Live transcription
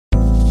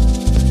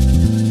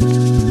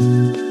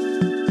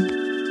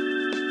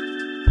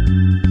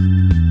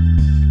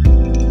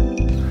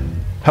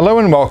Hello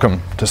and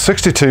welcome to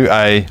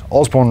 62A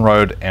Osborne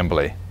Road,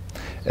 Amberley.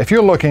 If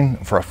you're looking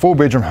for a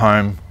 4-bedroom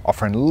home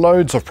offering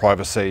loads of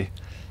privacy,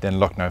 then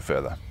look no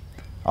further.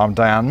 I'm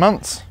Diane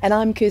Muntz. And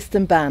I'm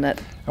Kirsten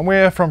Barnett. And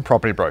we're from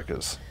Property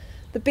Brokers.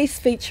 The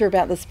best feature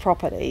about this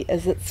property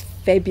is its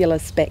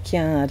fabulous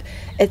backyard.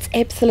 It's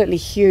absolutely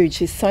huge.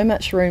 There's so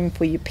much room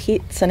for your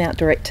pets and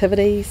outdoor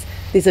activities.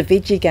 There's a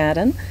veggie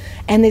garden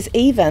and there's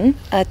even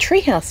a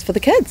treehouse for the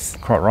kids.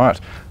 Quite right.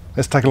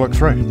 Let's take a look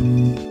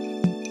through.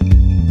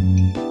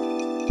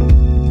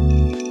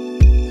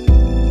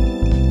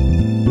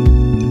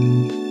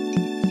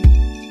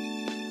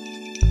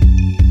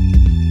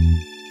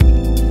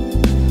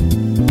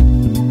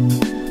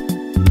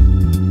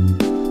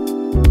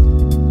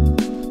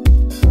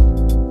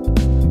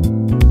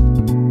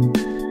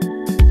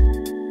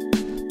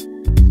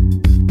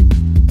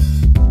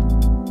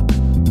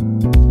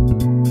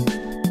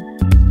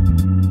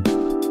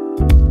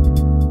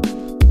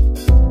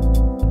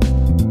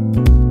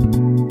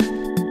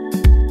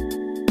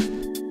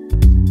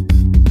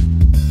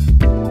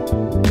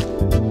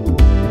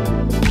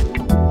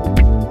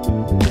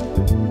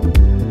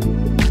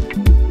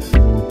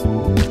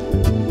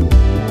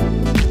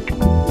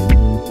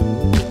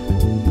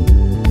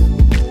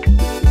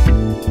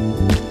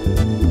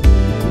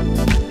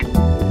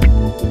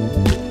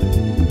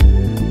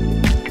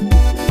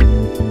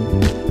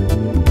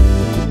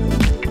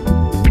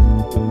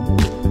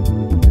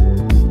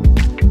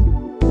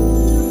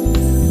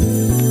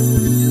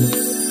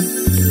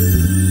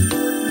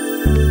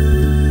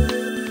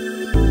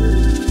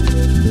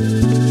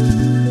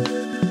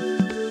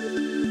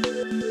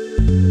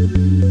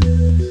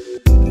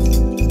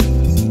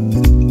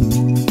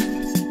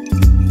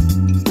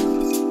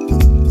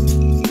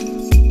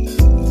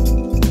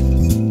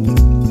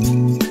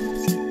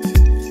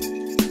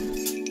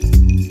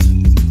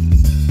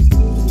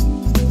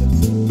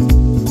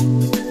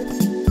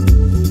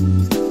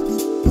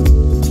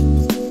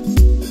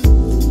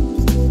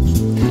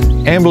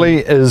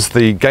 Amberley is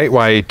the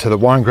gateway to the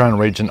wine-grown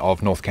region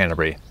of North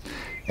Canterbury,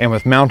 and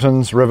with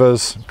mountains,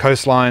 rivers,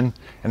 coastline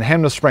and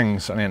Hamner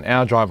Springs only an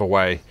hour drive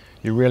away,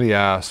 you really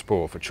are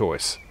spoiled for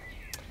choice.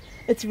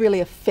 It's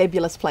really a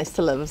fabulous place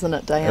to live, isn't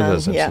it, Diane? It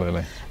is,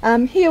 absolutely.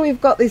 Yeah. Here we've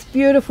got these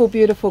beautiful,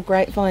 beautiful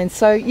grapevines,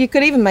 so you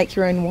could even make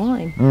your own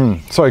wine.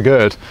 So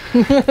good.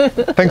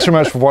 Thanks so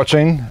much for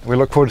watching. We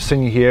look forward to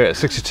seeing you here at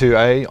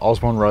 62A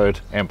Osborne Road,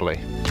 Amberley.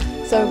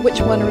 So which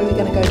one are we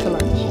going to go for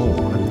lunch?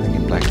 Oh, I'm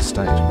thinking Black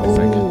Estate. What do you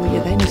think? Oh,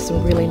 yeah, they have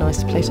some really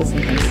nice platters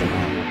and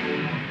things.